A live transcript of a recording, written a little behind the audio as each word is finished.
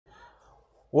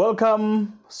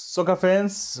Welcome, soccer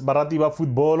fans, Baratiba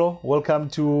Footballer. Welcome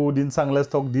to Dintshang Let's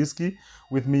Talk Diski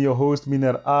with me, your host,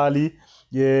 Miner Ali.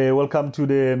 Yeah, welcome to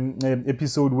the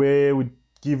episode where we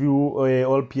give you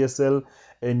all PSL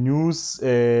news,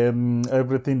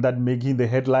 everything that making the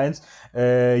headlines.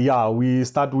 We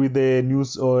start with the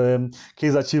news.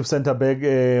 Kaizer Chiefs centre back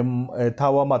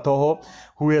Mathoho,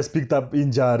 who has picked up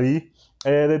injury.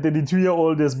 The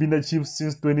 32-year-old has been a Chief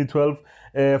since 2012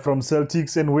 from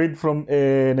Celtics, and wait from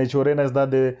Naturena is that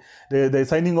the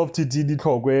signing of TT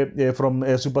Ditkogwe from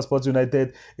Super Sports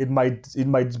United, it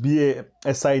might be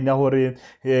a sign where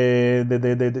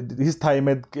his time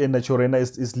at Naturena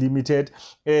is limited.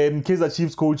 Kaizer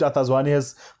Chiefs coach Atazwani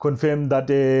has confirmed that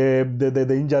the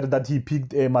injury that he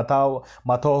picked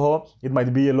Mathoho, it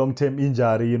might be a long-term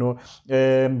injury,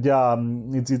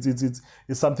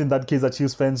 it's something that Kaizer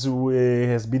Chiefs fans who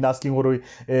has been asking where's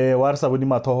Saboni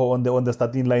Mathoho on the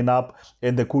starting lineup,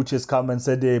 and the coach has come and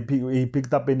said he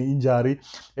picked up an injury,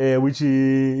 which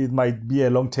it might be a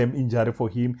long-term injury for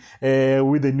him.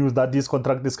 With the news that this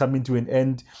contract is coming to an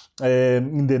end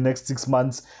in the next 6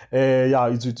 months, we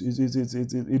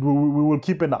will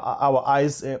keep our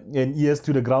eyes and ears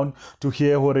to the ground to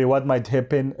hear what might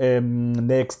happen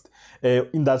next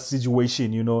in that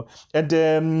situation,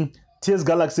 and TS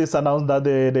Galaxy has announced that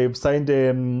they've signed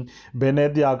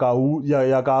Bennett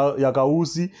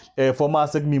Yakausi, former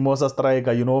ASEC Mimosa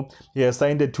striker. He has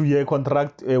signed a 2-year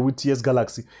contract with TS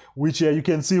Galaxy, which you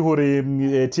can see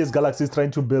TS Galaxy is trying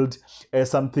to build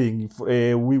something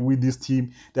with this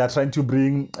team. They are trying to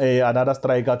bring another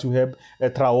striker to help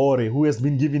Traore, who has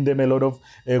been giving them a lot of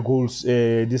goals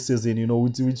this season,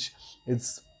 which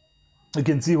it's... You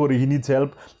can see he needs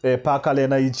help. Parker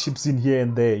Lena, he chips in here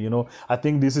and there. I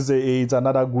think this is it's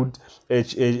another good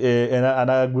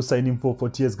another good signing for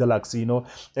TS Galaxy.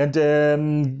 And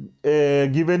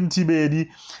given Tibedi,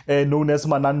 known as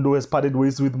Manando, has parted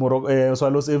ways with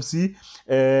Swallows FC.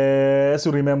 As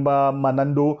you remember,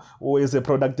 Manando is a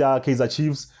product of Kaizer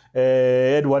Chiefs.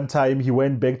 At one time he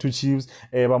went back to Chiefs,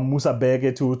 Musa back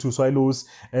to Swallows,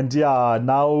 and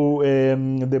now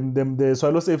the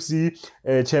Swallows FC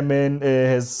chairman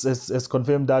has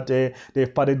confirmed that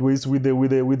they've parted ways with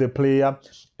the player.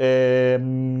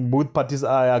 Both parties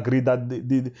agree that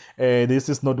this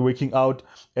is not working out,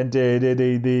 and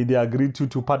they agreed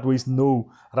to part ways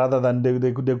rather than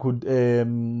they could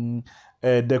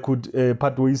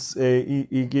part ways in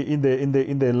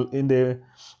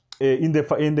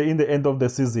the end of the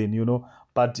season,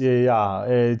 but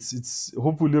it's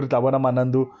hopefully Ritabana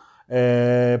Manando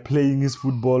playing his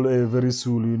football very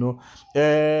soon,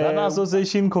 Ghana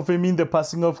Association confirming the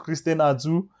passing of Christian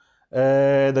Atsu.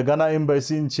 The Ghana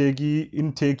embassy in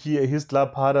Turkey, his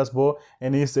club Hadaspor,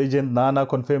 and his agent Nana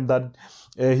confirmed that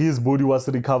his body was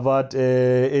recovered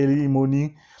early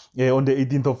morning on the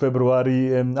 18th of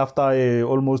February, after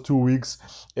almost 2 weeks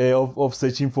of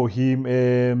searching for him,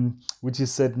 which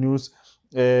is sad news.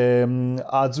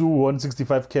 Azu won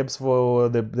 65 caps for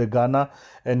the Ghana,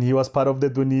 and he was part of the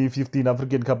 2015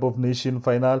 African Cup of Nations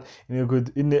final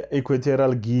in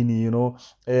Equatorial Guinea.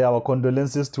 Our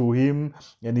condolences to him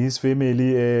and his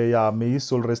family. May his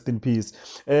soul rest in peace.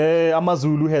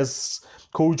 Amazulu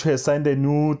coach has signed a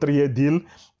new 3-year deal.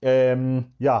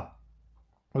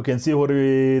 You can see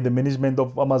the management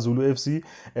of Amazulu FC,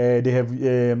 they have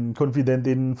confidence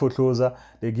in Fortloza.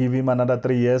 They give him another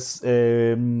 3 years.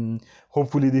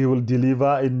 Hopefully they will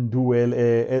deliver and do well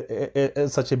at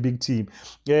such a big team.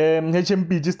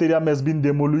 HMPG Stadium has been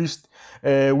demolished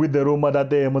with the rumor that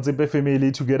the Motsepe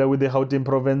family, together with the Gauteng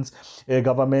province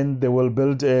government, they will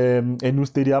build a new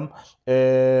stadium.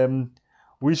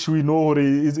 Which we know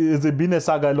it's been a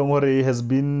saga long, has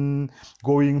been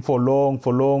going for long.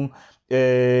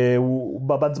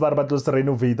 But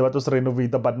renovate,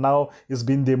 but now it's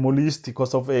been demolished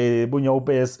because of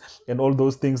Bunyopes and all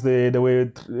those things. They were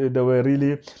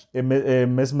really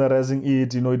mesmerizing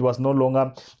it. It was no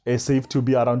longer safe to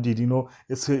be around it.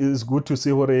 It's good to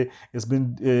see it's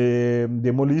been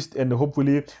demolished, and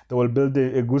hopefully they will build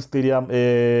a good stadium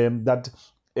that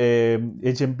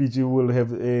HMPG will have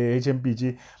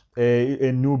HMPG.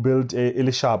 A new build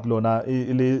ile sharp lona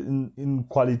in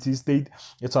quality state.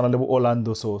 It's on a level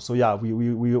Orlando, so we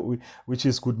which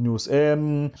is good news.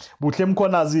 Butlem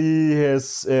Konazi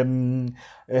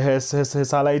has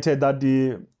highlighted that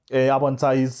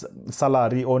abonta his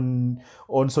salary on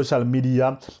social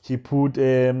media. He put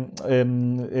on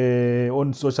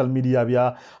social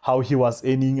media how he was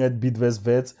earning at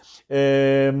Bidvest,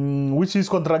 which his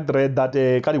contract read that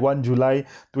 1 July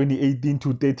 2018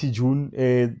 to 30 June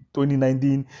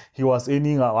 2019 he was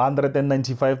earning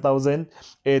 195,000.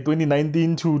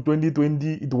 2019 to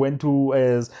 2020 it went to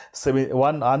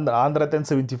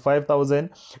 175,000.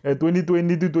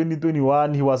 2020 to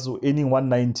 2021 he was earning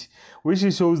 190, which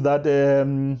shows that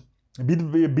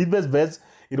Bidvest,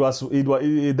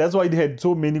 that's why they had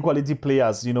so many quality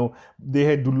players. They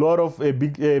had a lot of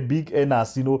big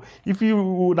earners. If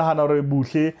you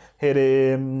had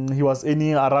he was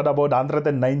earning around about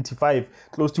 195,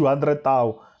 close to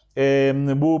 100,000.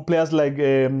 Players like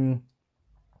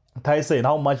Tyson,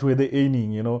 how much were they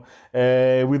earning?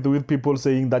 With people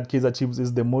saying that Kaizer Chiefs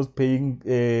is the most paying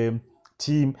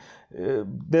team.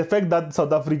 The fact that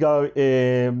South Africa,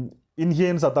 here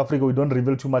in South Africa, we don't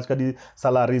reveal too much the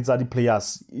salaries of the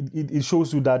players. It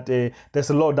shows you that there's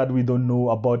a lot that we don't know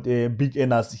about big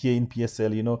earners here in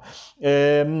PSL.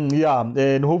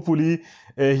 And hopefully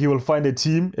he will find a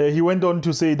team. He went on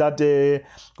to say that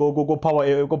go Power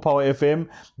FM,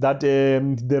 that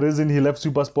the reason he left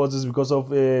Super Sports is because of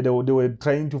they were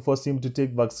trying to force him to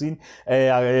take vaccine,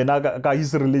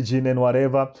 his religion and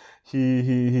whatever.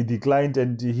 He declined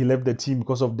and he left the team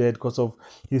because of that, because of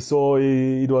he saw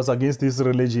it was against his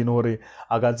religion or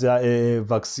against a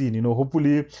vaccine.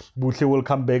 Hopefully Buhle will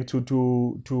come back to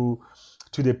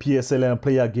the PSL and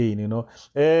play again.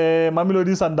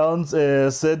 Mamelodi Sundowns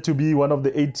said to be one of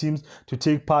the 8 teams to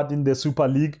take part in the Super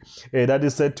League that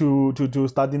is set to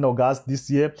start in August this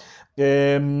year,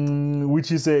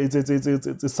 which is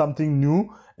it's something new.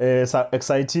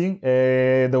 Exciting.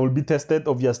 They will be tested.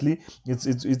 Obviously,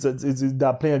 they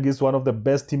are playing against one of the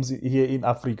best teams here in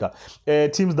Africa.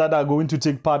 Teams that are going to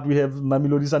take part: we have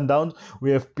Mamelodi Sundowns,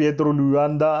 we have Petro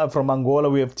Luanda from Angola,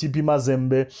 we have TP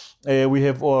Mazembe, we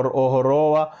have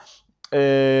Ohoroa.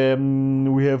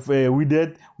 We have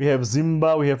Wydad, we have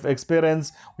Zimba, we have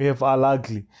Experience, we have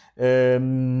Al-Ahly.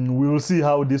 We will see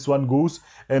how this one goes,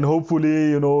 and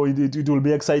hopefully, it will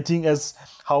be exciting as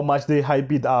how much they hype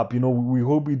it up. We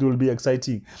hope it will be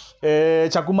exciting.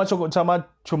 Chakuma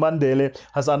Chumandele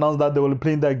has announced that they will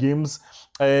play their games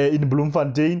in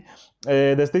Bloemfontein.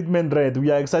 The statement read,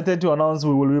 "We are excited to announce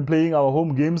we will be playing our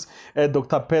home games at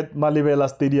Dr. Pat Malebela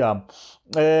Stadium."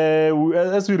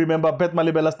 As we remember, Pat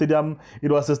Malebela Stadium, it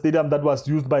was a stadium that was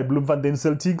used by Bloemfontein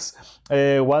Celtics.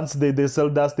 Once they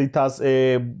sold that status,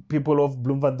 people of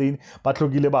Bloemfontein, I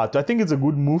think it's a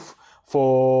good move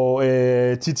for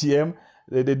TTM.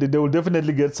 They will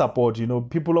definitely get support.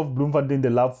 People of Bloemfontein, they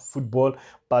love football,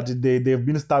 but they've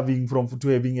been starving to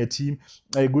having a team.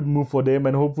 A good move for them,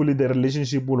 and hopefully the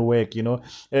relationship will work.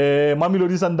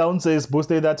 Mamelodi Sundowns has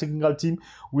boosted their technical team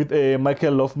with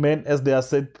Michael Lofman as their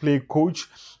set play coach.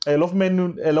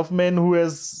 Lofman, who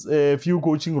has a few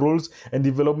coaching roles and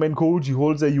development coach. He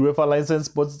holds a UEFA license,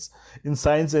 sports in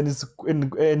science, and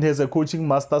has a coaching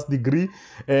master's degree,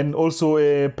 and also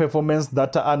a performance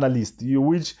data analyst,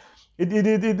 which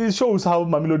it shows how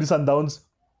Mamelodi Sundowns,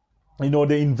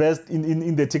 they invest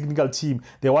in the technical team.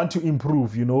 They want to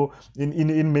improve,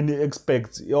 in many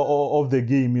aspects of the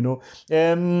game,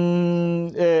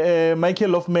 Michael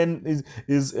Lofman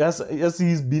is as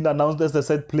he's been announced as the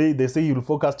set play. They say he will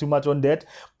focus too much on that,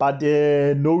 but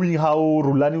knowing how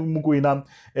Rulani Mukwena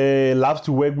loves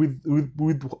to work with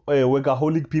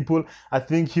workaholic people, I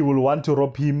think he will want to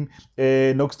rob him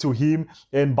next to him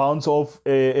and bounce off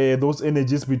those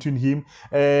energies between him.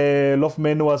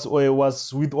 Lofman was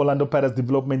with Orlando Pirates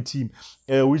development team,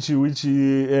 hopefully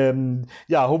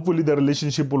the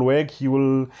relationship will work. He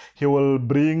will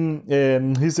bring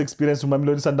his experience to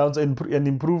Mamelodi Sundowns and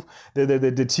improve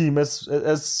the team.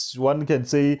 As one can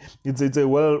say, it's a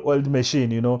well-oiled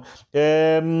machine.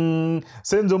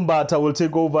 Senzo Mbata will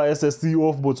take over as the CEO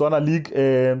of Botswana League.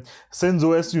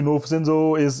 Senzo, as you know,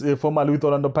 Senzo is formerly with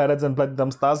Orlando Pirates and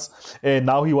Platinum Stars, and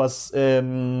now he was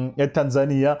at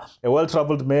Tanzania. A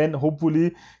well-traveled man.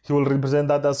 Hopefully he will represent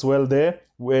that as well there,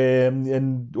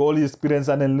 and all his experience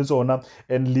and lead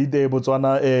the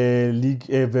Botswana league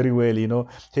very well.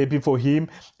 Happy for him.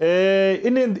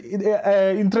 In an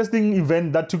interesting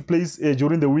event that took place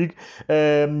during the week,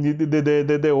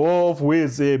 the war of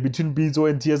words between Pitso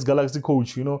and TS Galaxy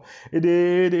coach.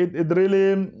 It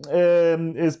really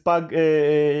sparked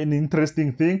an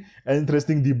interesting thing, an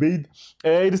interesting debate.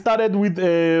 It started with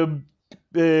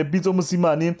Pitso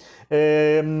Musimani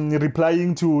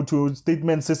replying to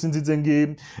statements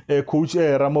Sessinzitenge coach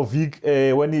Romovic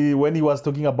when he was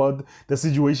talking about the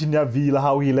situation in Villa,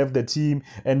 how he left the team,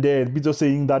 and Pitso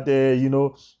saying that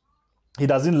he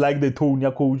doesn't like the tone,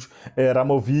 coach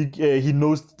Romovic. He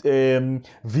knows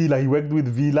Villa. He worked with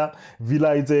Villa.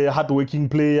 Villa is a hard-working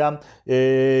player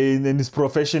and is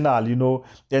professional,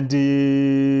 and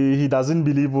he doesn't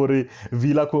believe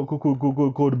Villa could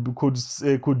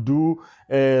do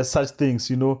such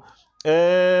things,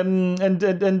 and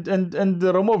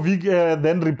Romovic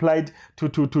then replied to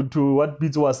what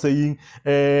Pitso was saying.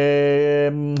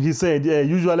 He said,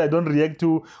 usually I don't react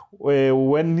to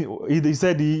when he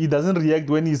said he doesn't react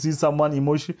when he sees someone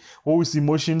whose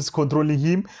emotions controlling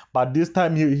him, but this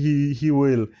time he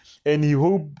will, and he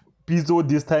hope Pitso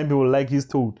this time he will like his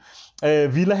tone.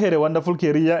 Villa had a wonderful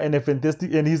career and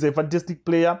he's a fantastic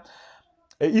player.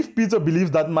 If Pitso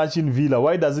believes that much in Villa,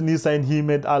 why doesn't he sign him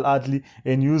at Al Ahly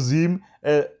and use him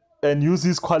and use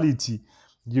his quality?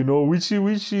 Which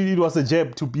it was a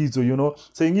jab to Pitso,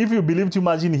 saying if you believe too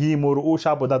much in him or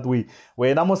sharp that way,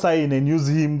 when I'm sign and use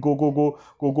him, go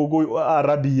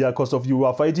Arabia, because of you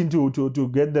are fighting to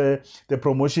get the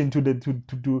promotion to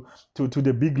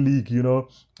the big league,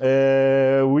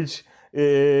 which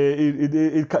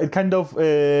it kind of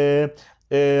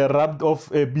rubbed off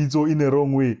Pitso in a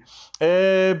wrong way.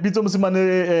 Pitso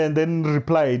Mosimane then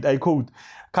replied, I quote,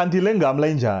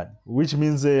 which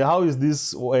means how is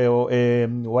this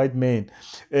white man?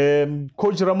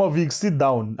 Coach Romovic, sit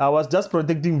down. I was just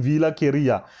protecting Villa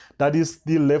career that is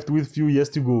still left with few years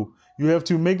to go. You have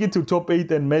to make it to top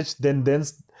 8 and match then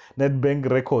NEDBANK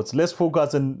records. Let's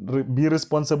focus and be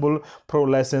responsible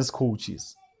pro-licensed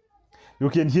coaches. You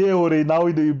can hear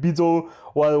now the Pitso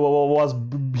was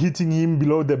hitting him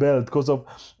below the belt because of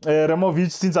Romovic.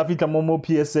 Since Africa Momo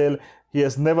PSL, he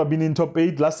has never been in top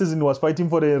 8. Last season he was fighting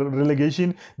for the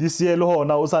relegation. This year,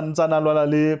 now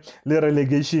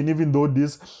relegation. Even though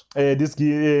this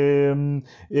one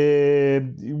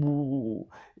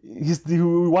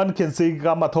can say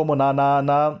Mathoho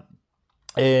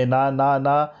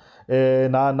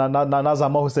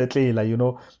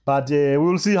but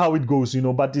we'll see how it goes,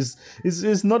 but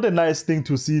it's not a nice thing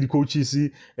to see the coaches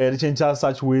change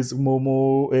such ways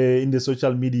more in the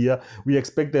social media. We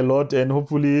expect a lot, and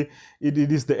hopefully it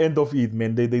is the end of it,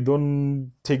 man. They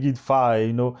don't take it far,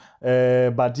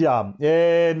 but yeah,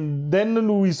 and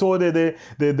then we saw the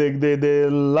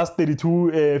last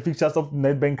 32 fixtures of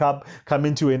NEDBANK Cup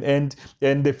coming to an end,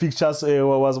 and the fixtures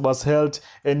was held,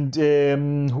 and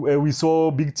we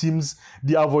saw big teams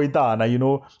the avoidana,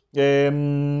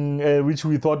 which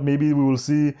we thought maybe we will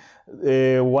see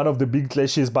one of the big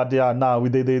clashes, but yeah, now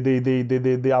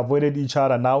they avoided each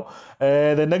other now.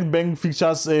 The NEDBANK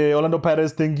fixtures, Orlando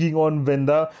Pirates taking on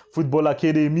Venda Football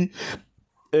Academy,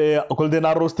 Golden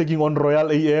Arrows taking on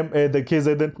Royal AM, the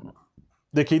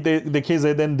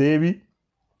KZN Derby,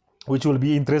 which will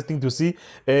be interesting to see.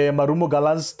 Marumo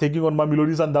Gallants taking on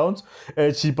Mamelodi Sundowns,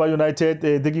 Chipa United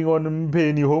taking on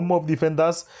Mpeni, home of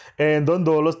defenders, and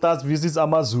Dondolo Stars visits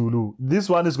Amazulu. This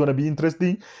one is going to be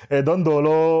interesting.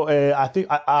 Dondolo, I think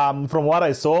from what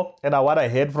I saw and what I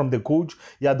heard from the coach,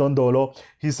 Dondolo,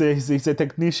 he's a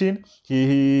technician.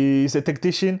 He's a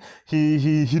tactician.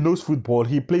 He knows football.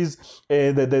 He plays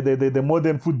the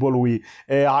modern football way.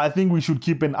 I think we should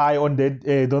keep an eye on that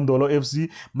Dondolo FC.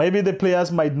 Maybe the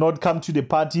players might not come to the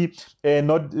party and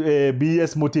not be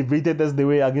as motivated as they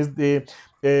were against the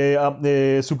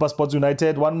Super Sports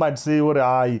United. One might say,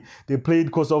 they played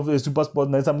because of Super Sports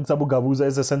United, Sabu Gabuza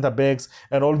as a centre backs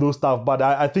and all those stuff. But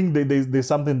I think there's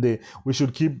something there. We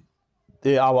should keep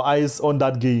our eyes on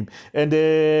that game. And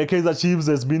Kaizer Chiefs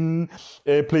has been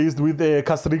placed with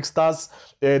Kasrik Stars,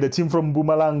 the team from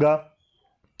Mpumalanga.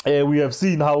 We have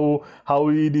seen how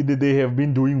they have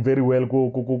been doing very well,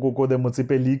 go the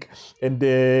Municipal League and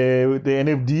the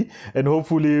NFD, and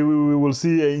hopefully we will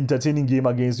see an entertaining game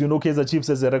against. Kaizer Chiefs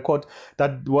has a record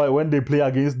that when they play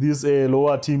against these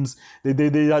lower teams, they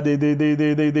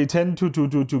tend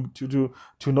to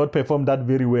not perform that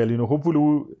very well.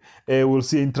 Hopefully we'll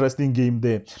see an interesting game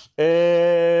there.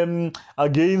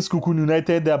 Against Kukun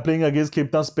United, they are playing against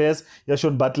Cape Town Spurs,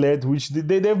 Yashon Bartlett, which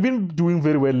they've been doing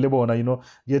very well, Lebanon,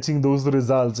 getting those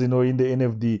results, in the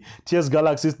NFD. TS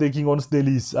Galaxy is taking on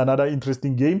Stelis, another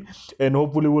interesting game, and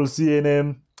hopefully we'll see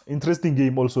an interesting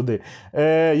game also there.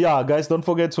 Yeah, guys, don't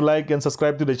forget to like and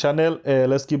subscribe to the channel.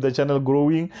 Let's keep the channel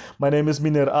growing. My name is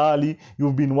Miner Ali.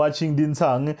 You've been watching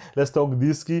Dintshang. Let's talk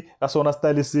Diski. That's on a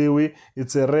style.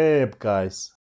 It's a rap, guys.